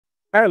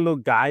Hello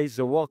guys,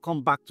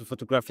 welcome back to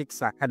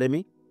Photographics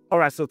Academy.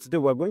 Alright, so today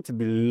we're going to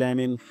be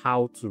learning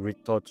how to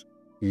retouch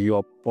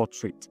your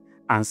portrait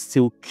and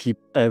still keep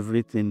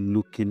everything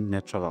looking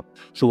natural.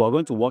 So we're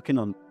going to working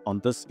on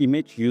this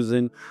image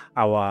using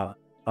our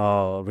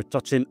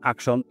retouching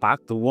action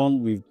pack, the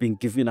one we've been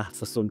giving us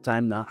for some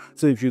time now.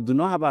 So if you do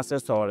not have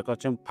access to our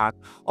retouching pack,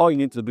 all you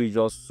need to do is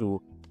just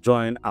to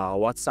join our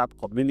WhatsApp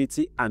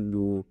community and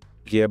you'll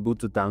be able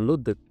to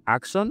download the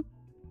action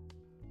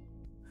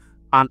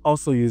and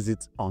also use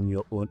it on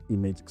your own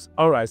images.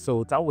 All right, so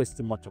without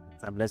wasting much of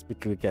the time, let's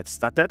quickly get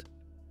started.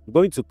 I'm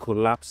going to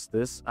collapse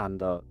this and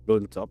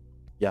load it up.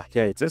 Yeah,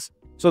 here it is.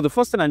 So the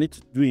first thing I need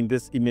to do in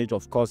this image,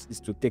 of course,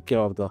 is to take care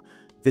of the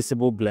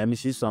visible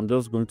blemishes. So I'm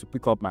just going to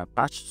pick up my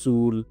patch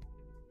tool.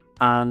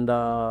 And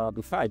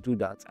before I do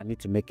that, I need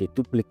to make a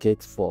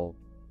duplicate for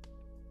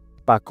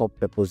backup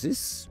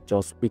purposes.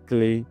 Just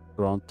quickly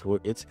run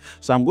through it.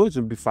 So I'm going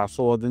to be fast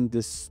forwarding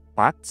this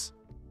part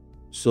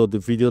so the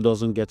video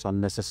doesn't get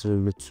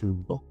unnecessarily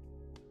too long.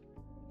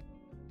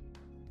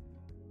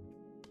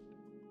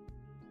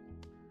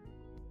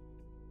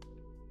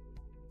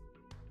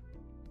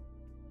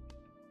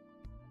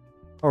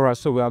 All right,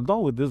 so we are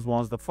done with these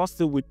ones.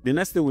 The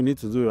next thing we need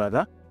to do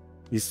rather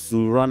is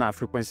to run our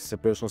frequency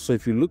separation. So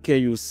if you look here,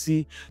 you'll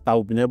see that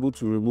we've been able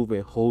to remove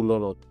a whole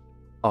lot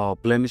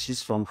of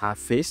blemishes from her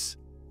face.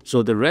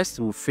 So the rest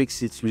will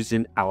fix it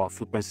using our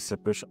frequency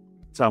separation.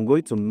 So I'm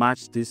going to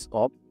match this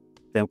up,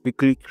 then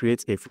quickly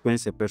create a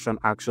frequency separation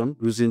action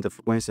using the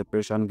frequency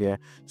separation gear.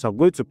 So I'm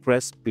going to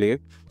press play.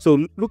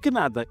 So looking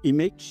at the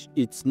image,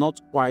 it's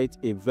not quite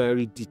a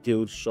very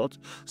detailed shot.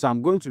 So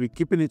I'm going to be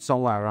keeping it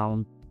somewhere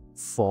around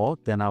 4.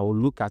 Then I will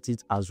look at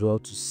it as well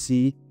to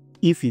see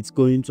if it's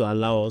going to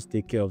allow us to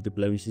take care of the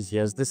blemishes.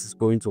 Yes, this is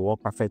going to work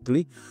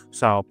perfectly.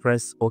 So I'll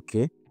press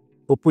OK.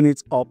 Open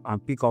it up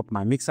and pick up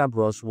my mixer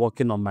brush,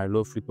 working on my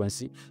low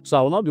frequency. So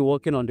I will not be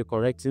working on the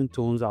correcting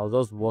tones. I'll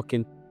just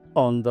working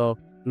on the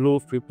low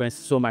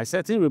frequency. So my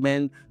setting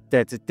remain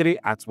 33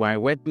 at my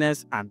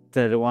wetness and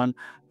 31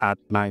 at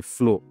my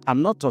flow.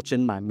 I'm not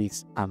touching my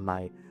mix and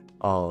my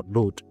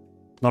load,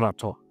 not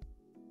at all.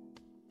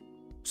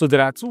 So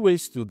there are two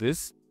ways to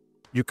this.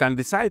 You can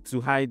decide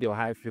to hide your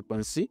high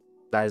frequency,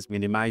 that is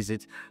minimize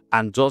it,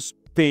 and just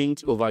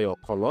paint over your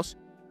colors.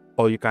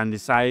 Or you can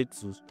decide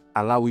to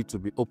allow it to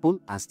be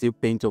open and still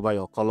paint over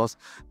your colors.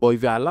 But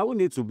if you're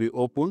allowing it to be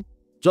open,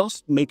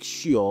 just make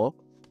sure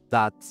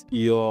that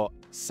your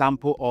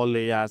sample all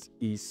layers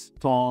is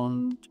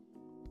turned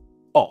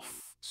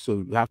off.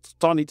 So you have to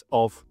turn it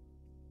off.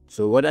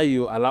 So whether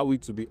you allow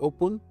it to be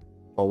open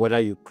or whether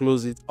you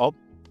close it up,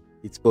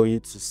 it's going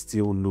to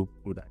still look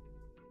good.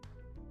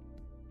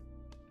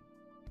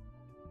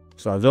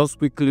 So I'll just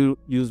quickly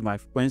use my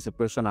frequency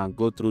separation and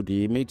go through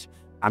the image.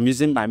 I'm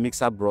using my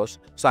mixer brush.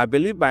 So I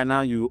believe by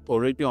now you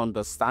already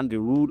understand the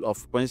rule of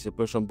frequency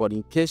separation, but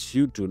in case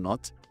you do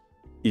not,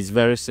 it's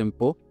very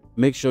simple.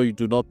 Make sure you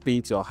do not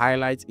paint your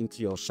highlights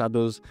into your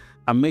shadows,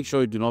 and make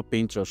sure you do not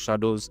paint your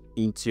shadows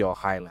into your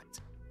highlight.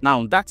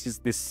 Now, that is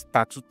the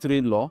statutory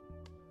law,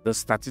 the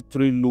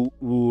statutory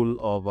rule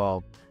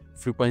of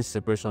frequency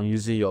separation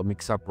using your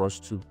mixer brush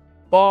tool.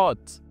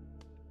 But,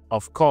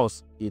 of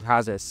course, it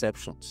has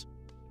exceptions.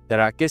 There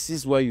are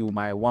cases where you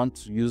might want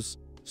to use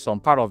some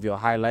part of your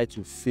highlight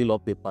to fill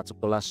up a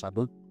particular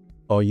shadow,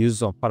 or use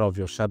some part of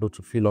your shadow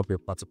to fill up a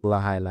particular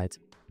highlight.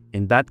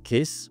 In that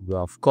case,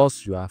 well, of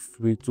course, you are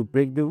free to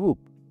break the rule.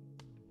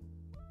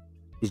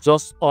 It's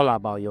just all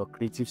about your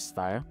creative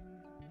style,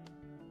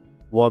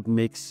 what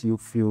makes you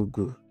feel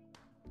good.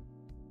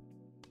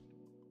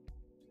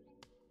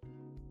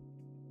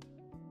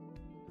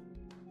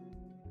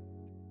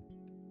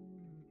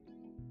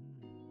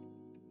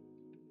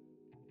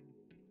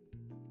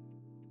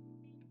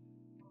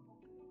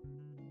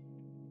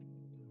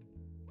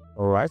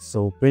 All right,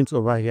 so paint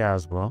over here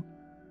as well.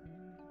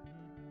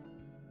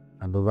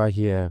 And over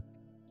here,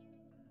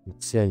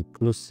 it's here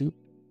inclusive.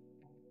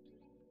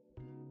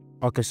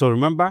 Okay, so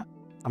remember,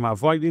 I'm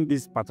avoiding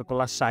this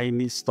particular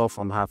shiny stuff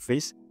on her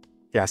face,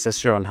 the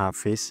accessory on her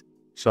face,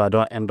 so I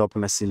don't end up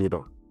messing it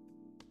up.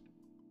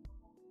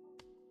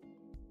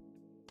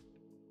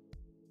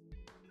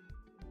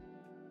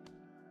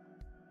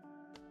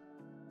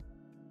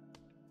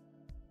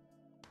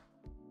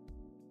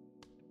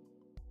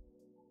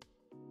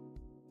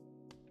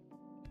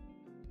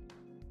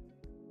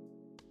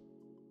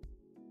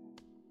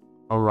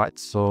 All right,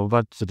 so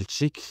over to the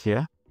cheek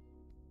here.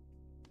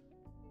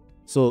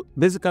 So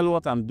basically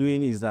what I'm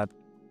doing is that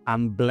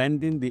I'm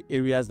blending the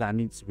areas that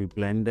need to be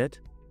blended,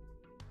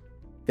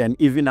 then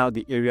even out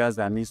the areas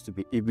that needs to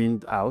be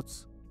evened out.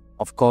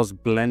 Of course,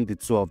 blend the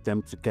two of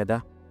them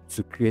together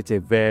to create a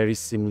very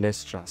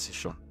seamless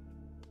transition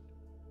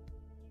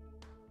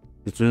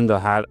between the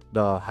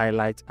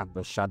highlight and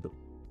the shadow.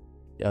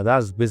 Yeah,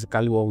 that's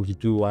basically what we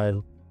do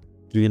while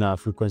doing our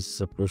frequency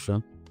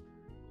separation.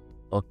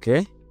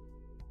 Okay.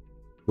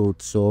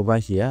 Good. So over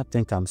here, I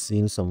think I'm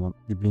seeing some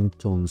even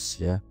tones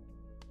here.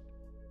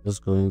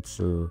 Just going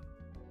to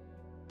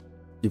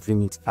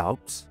even it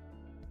out.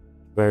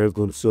 Very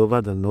good. So over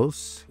the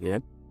nose, yeah.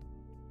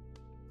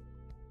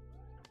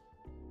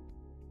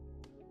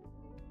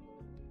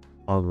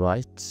 All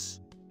right.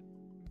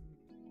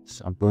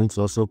 So I'm going to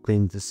also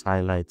paint this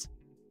highlight.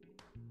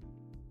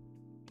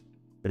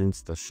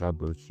 Paint the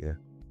shadow here.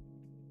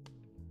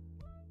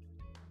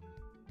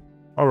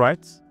 All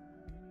right.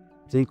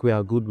 I think we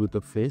are good with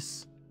the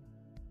face.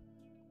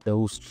 Then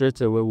we'll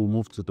straight away we'll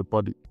move to the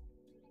body.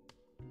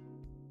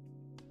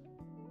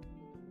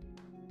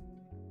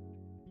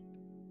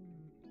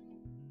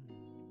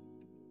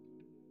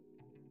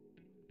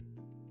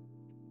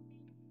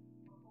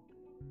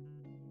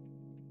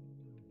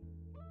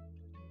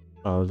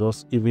 I'll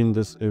just even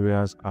these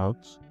areas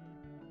out.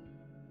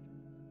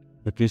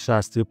 Making sure I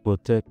still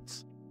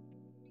protect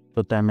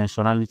the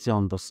dimensionality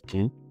on the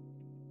skin.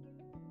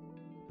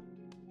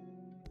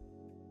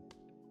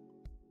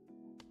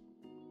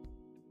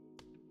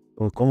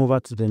 We'll come over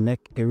to the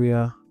neck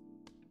area.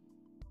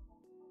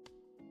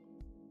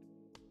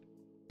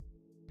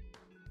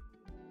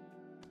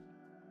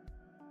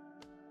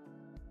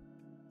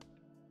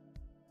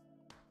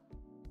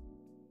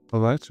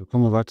 Alright, we'll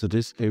come over to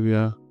this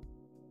area.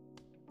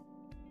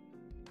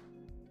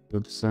 Do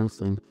the same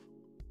thing.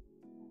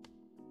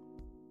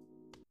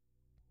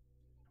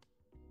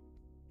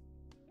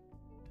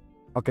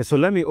 Okay, so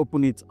let me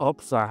open it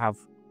up. So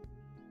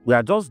we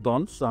are just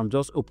done. So I'm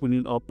just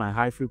opening up my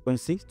high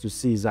frequency to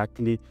see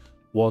exactly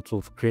what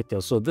we've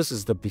created. So this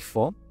is the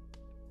before,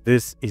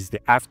 this is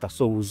the after.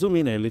 So we'll zoom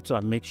in a little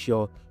and make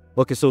sure.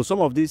 Okay, so some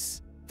of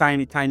these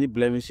tiny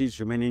blemishes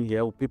remaining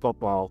here, we'll pick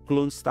up our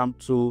clone stamp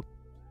tool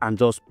and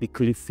just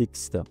quickly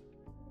fix them.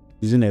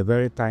 Using a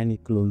very tiny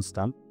clone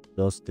stamp,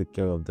 just take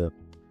care of them.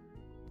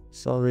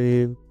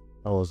 Sorry,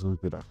 that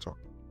wasn't good at all.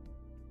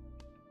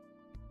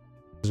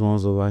 This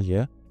one's over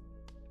here.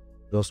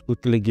 Just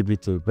quickly give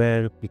it a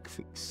very quick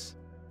fix.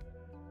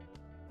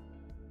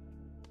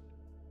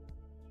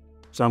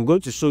 So I'm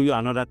going to show you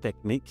another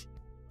technique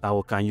that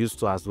we can use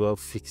to as well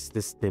fix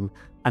this thing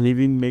and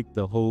even make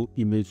the whole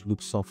image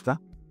look softer.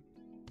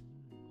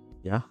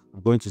 Yeah,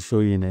 I'm going to show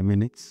you in a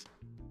minute.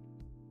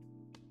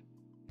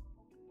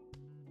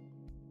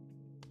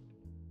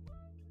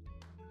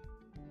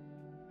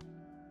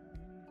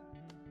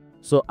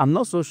 So I'm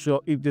not so sure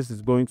if this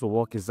is going to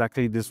work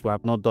exactly this way.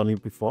 I've not done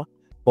it before.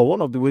 But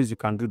one of the ways you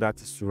can do that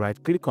is to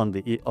right click on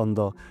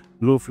the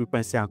low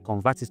frequency and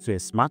convert it to a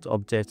smart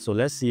object. So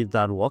let's see if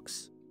that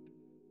works.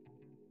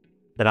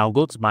 Then I'll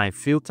go to my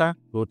filter,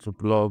 go to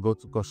blur, go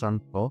to Gaussian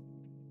blur.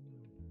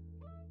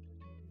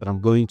 But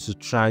I'm going to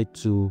try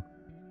to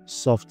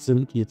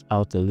soften it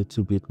out a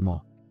little bit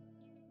more.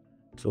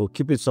 So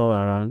keep it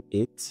somewhere around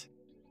 8.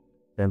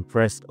 Then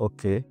press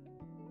OK.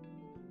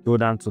 Go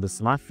down to the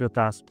smart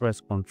filters, press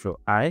Ctrl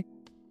I,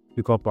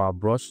 pick up our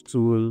brush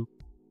tool,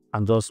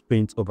 and just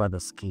paint over the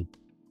skin.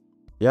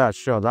 Yeah,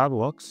 sure, that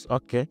works.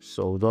 Okay,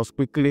 so just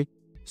quickly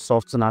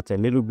soften out a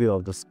little bit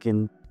of the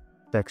skin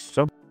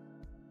texture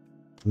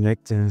to make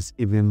things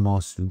even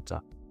more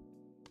smoother.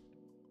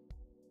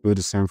 Do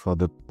the same for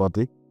the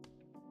body.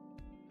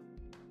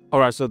 All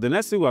right, so the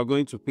next thing we're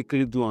going to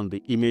quickly do on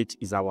the image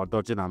is our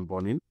dodging and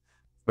burning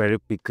very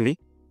quickly.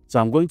 So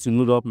I'm going to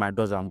load up my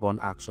dodge and burn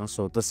action.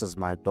 So this is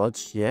my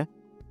dodge here.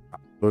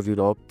 Load it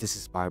up. This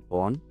is my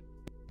burn.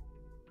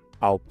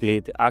 I'll play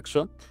the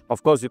action.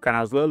 Of course, you can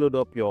as well load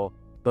up your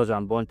dodge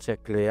and burn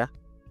check layer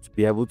to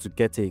be able to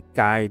get a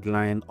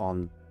guideline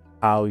on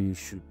how you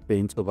should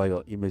paint over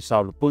your image. So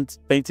I'll be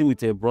painting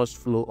with a brush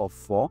flow of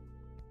 4.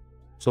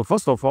 So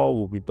first of all,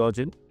 we'll be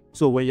dodging.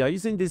 So when you're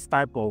using this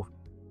type of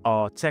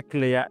check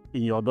layer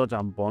in your dodge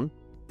and burn,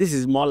 this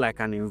is more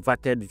like an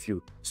inverted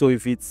view. So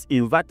if it's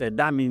inverted,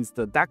 that means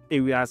the dark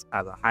areas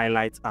are the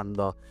highlights and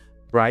the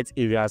bright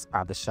areas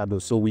are the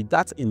shadows. So with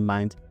that in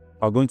mind,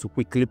 we're going to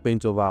quickly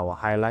paint over our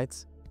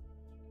highlights.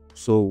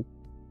 So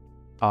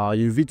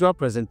your visual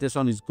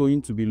presentation is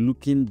going to be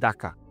looking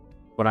darker.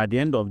 But at the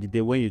end of the day,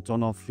 when you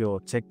turn off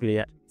your check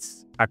layer,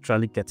 it's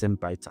actually getting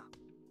brighter.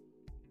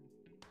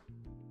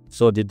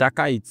 So the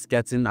darker it's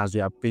getting as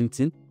you are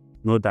painting,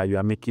 know that you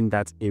are making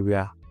that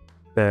area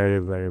very,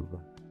 very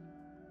bright.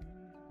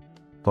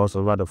 Cross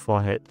over the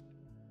forehead.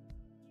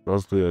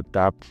 Just do a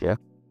dab here.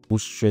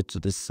 Move straight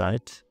to this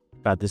side.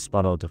 At this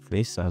part of the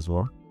face as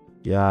well.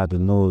 Yeah, the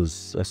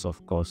nose. Yes,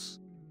 of course.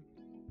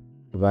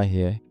 Over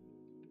here.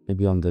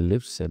 Maybe on the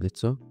lips a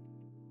little.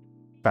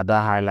 Got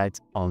that highlight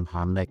on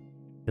her neck.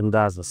 And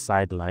that's the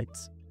side light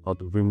or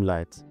the rim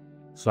light.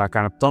 So I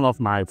can turn off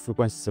my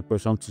frequency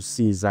separation to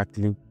see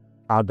exactly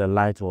how the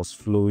light was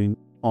flowing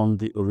on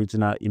the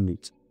original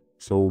image.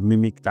 So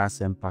mimic that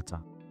same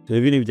pattern. So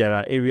even if there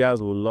are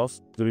areas we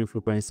lost during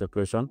frequency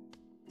separation,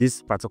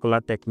 this particular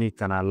technique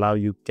can allow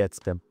you get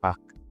them back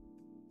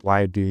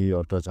while doing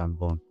your dodge and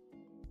burn.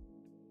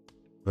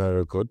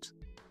 Very good.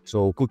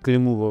 So we'll quickly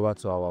move over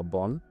to our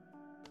burn.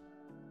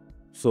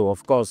 So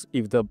of course,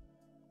 if the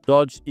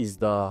dodge is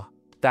the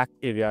dark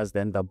areas,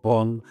 then the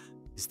burn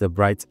is the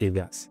bright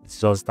areas.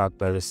 It's just that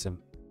very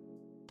simple.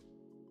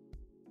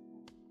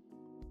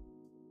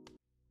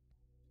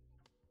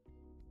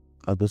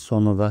 This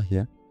one over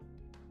here.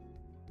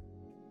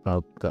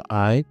 About the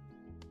eye.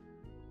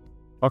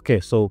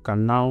 Okay, so we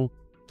can now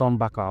turn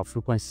back our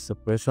frequency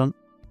separation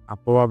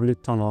and probably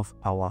turn off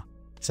our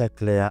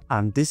check layer,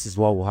 and this is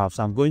what we'll have.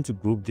 So I'm going to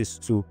group these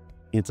two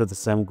into the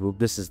same group.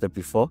 This is the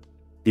before,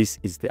 this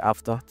is the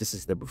after, this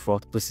is the before,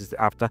 this is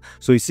the after.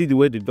 So you see the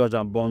way the dodge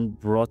and burn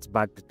brought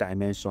back the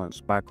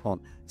dimensions back on.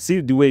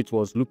 See the way it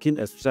was looking,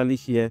 especially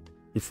here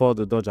before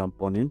the dodge and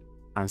burning,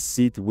 and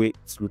see the way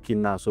it's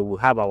looking now. So we'll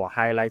have our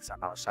highlights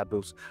and our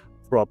shadows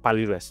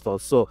properly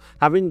restored. So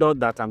having done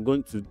that, I'm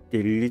going to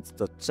delete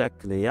the check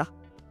layer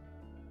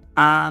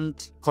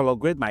and color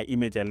grade my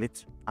image a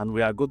little, and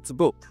we are good to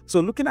go. So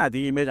looking at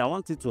the image, I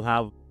want it to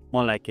have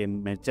more like a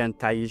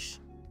magenta-ish,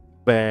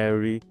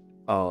 very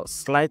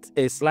slight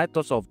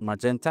touch of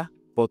magenta,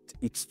 but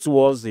it's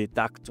towards a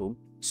dark tone.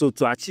 So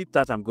to achieve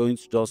that, I'm going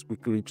to just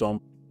quickly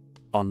jump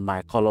on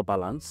my color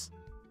balance.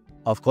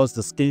 Of course,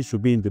 the skin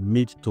should be in the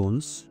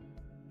mid-tones.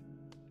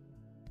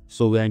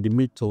 So we're in the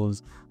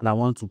mid-tones, and I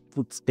want to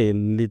put a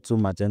little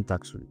magenta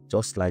actually,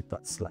 just like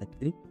that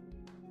slightly,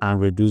 and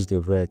reduce the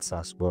reds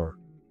as well.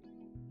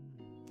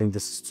 I think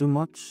this is too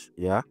much.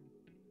 Yeah.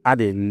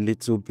 Add a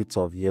little bit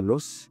of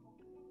yellows,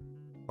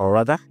 or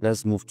rather,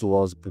 let's move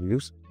towards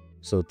blues.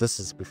 So this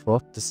is before,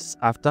 this is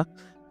after.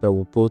 Then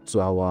we'll go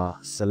to our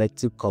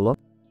selective color.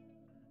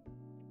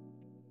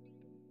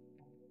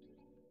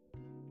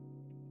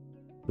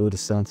 Do the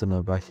same thing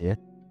over here.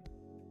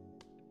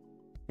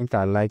 I think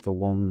I like the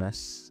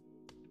warmness.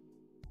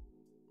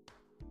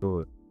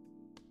 Good.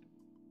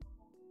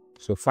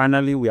 So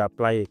finally, we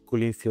apply a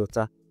cooling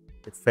filter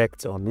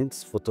effect on it,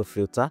 photo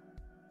filter.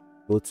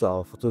 Go to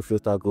our photo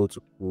filter, go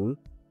to cool,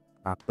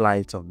 apply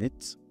it on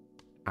it,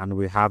 and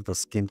we have the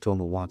skin tone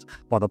we want.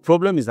 But the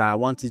problem is that I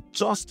want it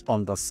just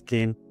on the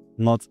skin,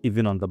 not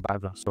even on the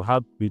background. So how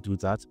do we do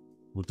that?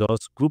 We'll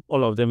just group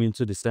all of them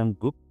into the same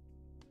group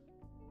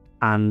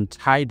and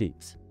hide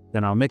it.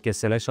 Then I'll make a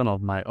selection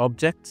of my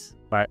object.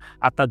 But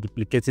after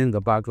duplicating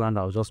the background,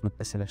 I'll just make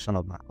a selection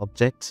of my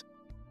object.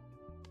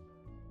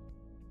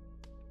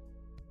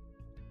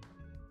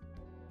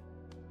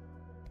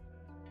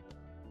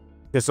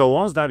 Okay, so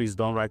once that is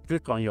done, right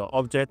click on your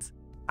object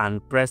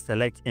and press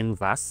select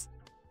inverse.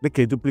 Make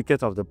a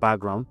duplicate of the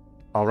background,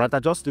 or rather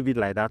just leave it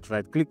like that.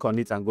 Right click on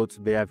it and go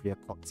to layer via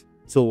cut.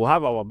 So we'll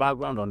have our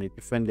background on a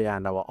different layer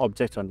and our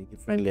object on a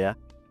different layer.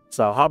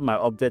 So I'll have my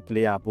object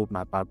layer above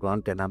my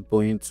background. Then I'm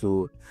going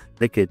to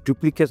make a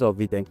duplicate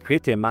of it and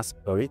create a mask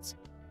for it.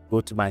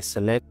 Go to my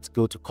select,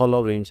 go to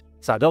color range.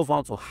 So I just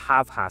want to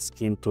have her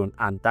skin tone,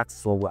 and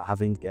that's what we're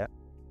having here.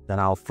 Then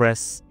I'll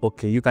press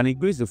OK. You can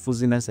increase the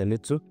fuzziness a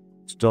little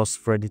to just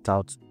spread it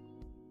out.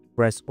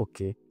 Press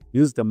OK.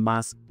 Use the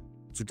mask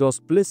to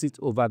just place it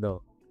over the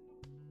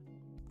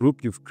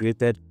group you've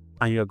created,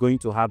 and you're going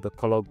to have the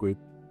color grade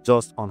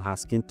just on her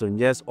skin tone.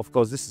 Yes, of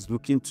course, this is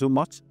looking too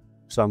much,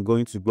 so I'm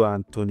going to go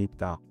and tone it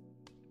down.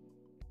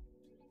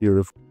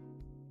 Beautiful.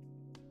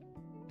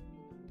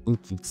 I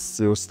think it's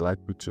still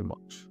slightly too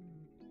much.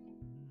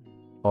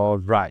 All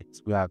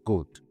right, we are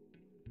good.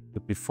 The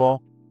before,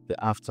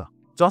 the after,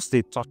 just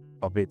a touch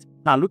of it.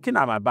 Now, looking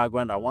at my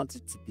background, I want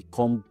it to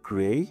become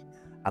gray.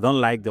 I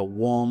don't like the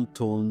warm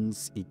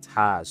tones it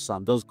has, so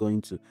I'm just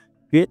going to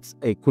create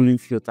a cooling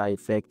filter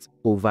effect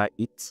over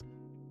it.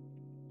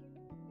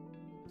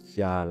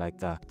 Yeah, like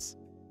that.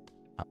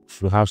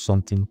 Should have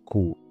something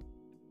cool.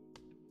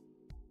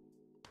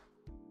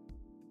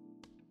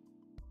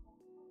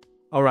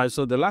 All right,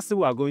 so the last thing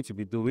we are going to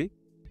be doing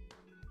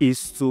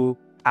is to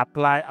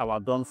apply our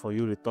done for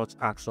you retouch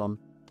action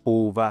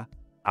over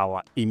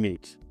our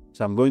image.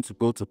 So I'm going to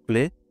go to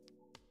play,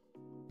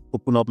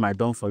 open up my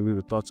done for you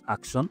retouch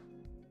action,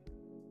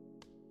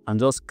 and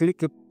just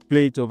click it,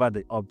 play it over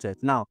the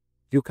object. Now,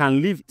 you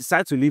can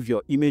decide to leave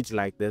your image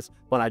like this,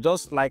 but I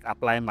just like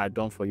applying my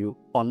done for you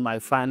on my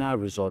final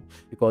result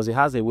because it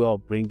has a way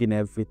of bringing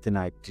everything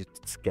I did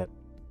together.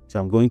 So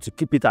I'm going to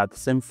keep it at the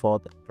same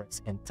fold and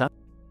press enter.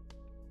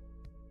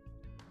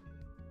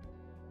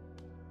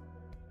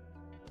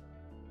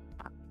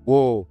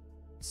 Whoa,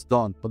 it's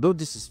done. Although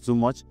this is too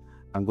much,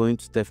 I'm going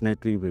to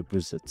definitely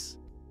reduce it.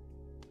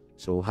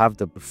 So we'll have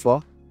the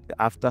before,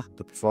 the after,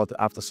 the before, the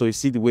after. So you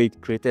see the way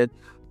it created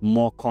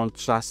more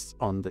contrast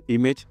on the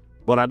image,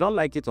 but I don't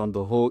like it on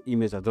the whole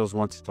image. I just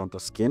want it on the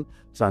skin.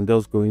 So I'm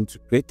just going to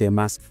create a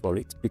mask for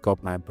it, pick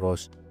up my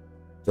brush,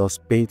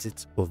 just paint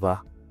it over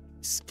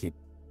the skin,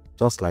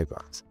 just like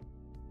that.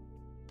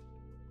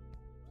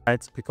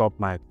 Right, pick up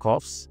my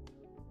cuffs,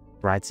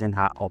 brighten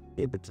her up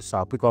a bit. So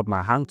I'll pick up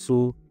my hand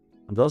tool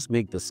and just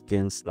make the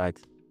skin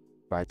slightly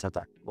brighter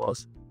than it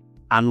was.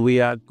 And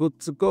we are good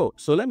to go.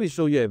 So let me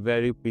show you a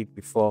very quick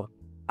before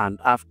and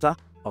after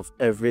of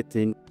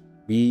everything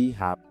we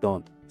have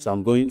done. So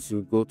I'm going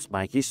to go to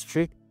my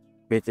history,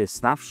 create a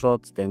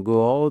snapshot, then go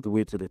all the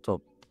way to the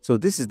top. So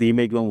this is the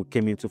image when we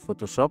came into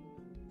Photoshop,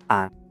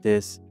 and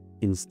this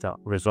is the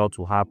result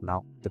we have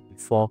now, the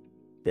before,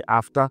 the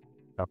after,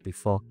 the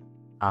before,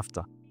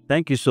 after.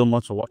 Thank you so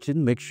much for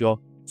watching. Make sure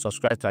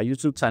subscribe to our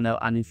YouTube channel,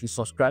 and if you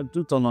subscribe,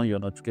 do turn on your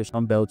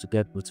notification bell to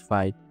get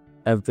notified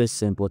every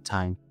single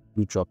time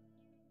we drop.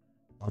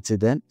 Until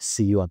then,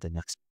 see you on the next one.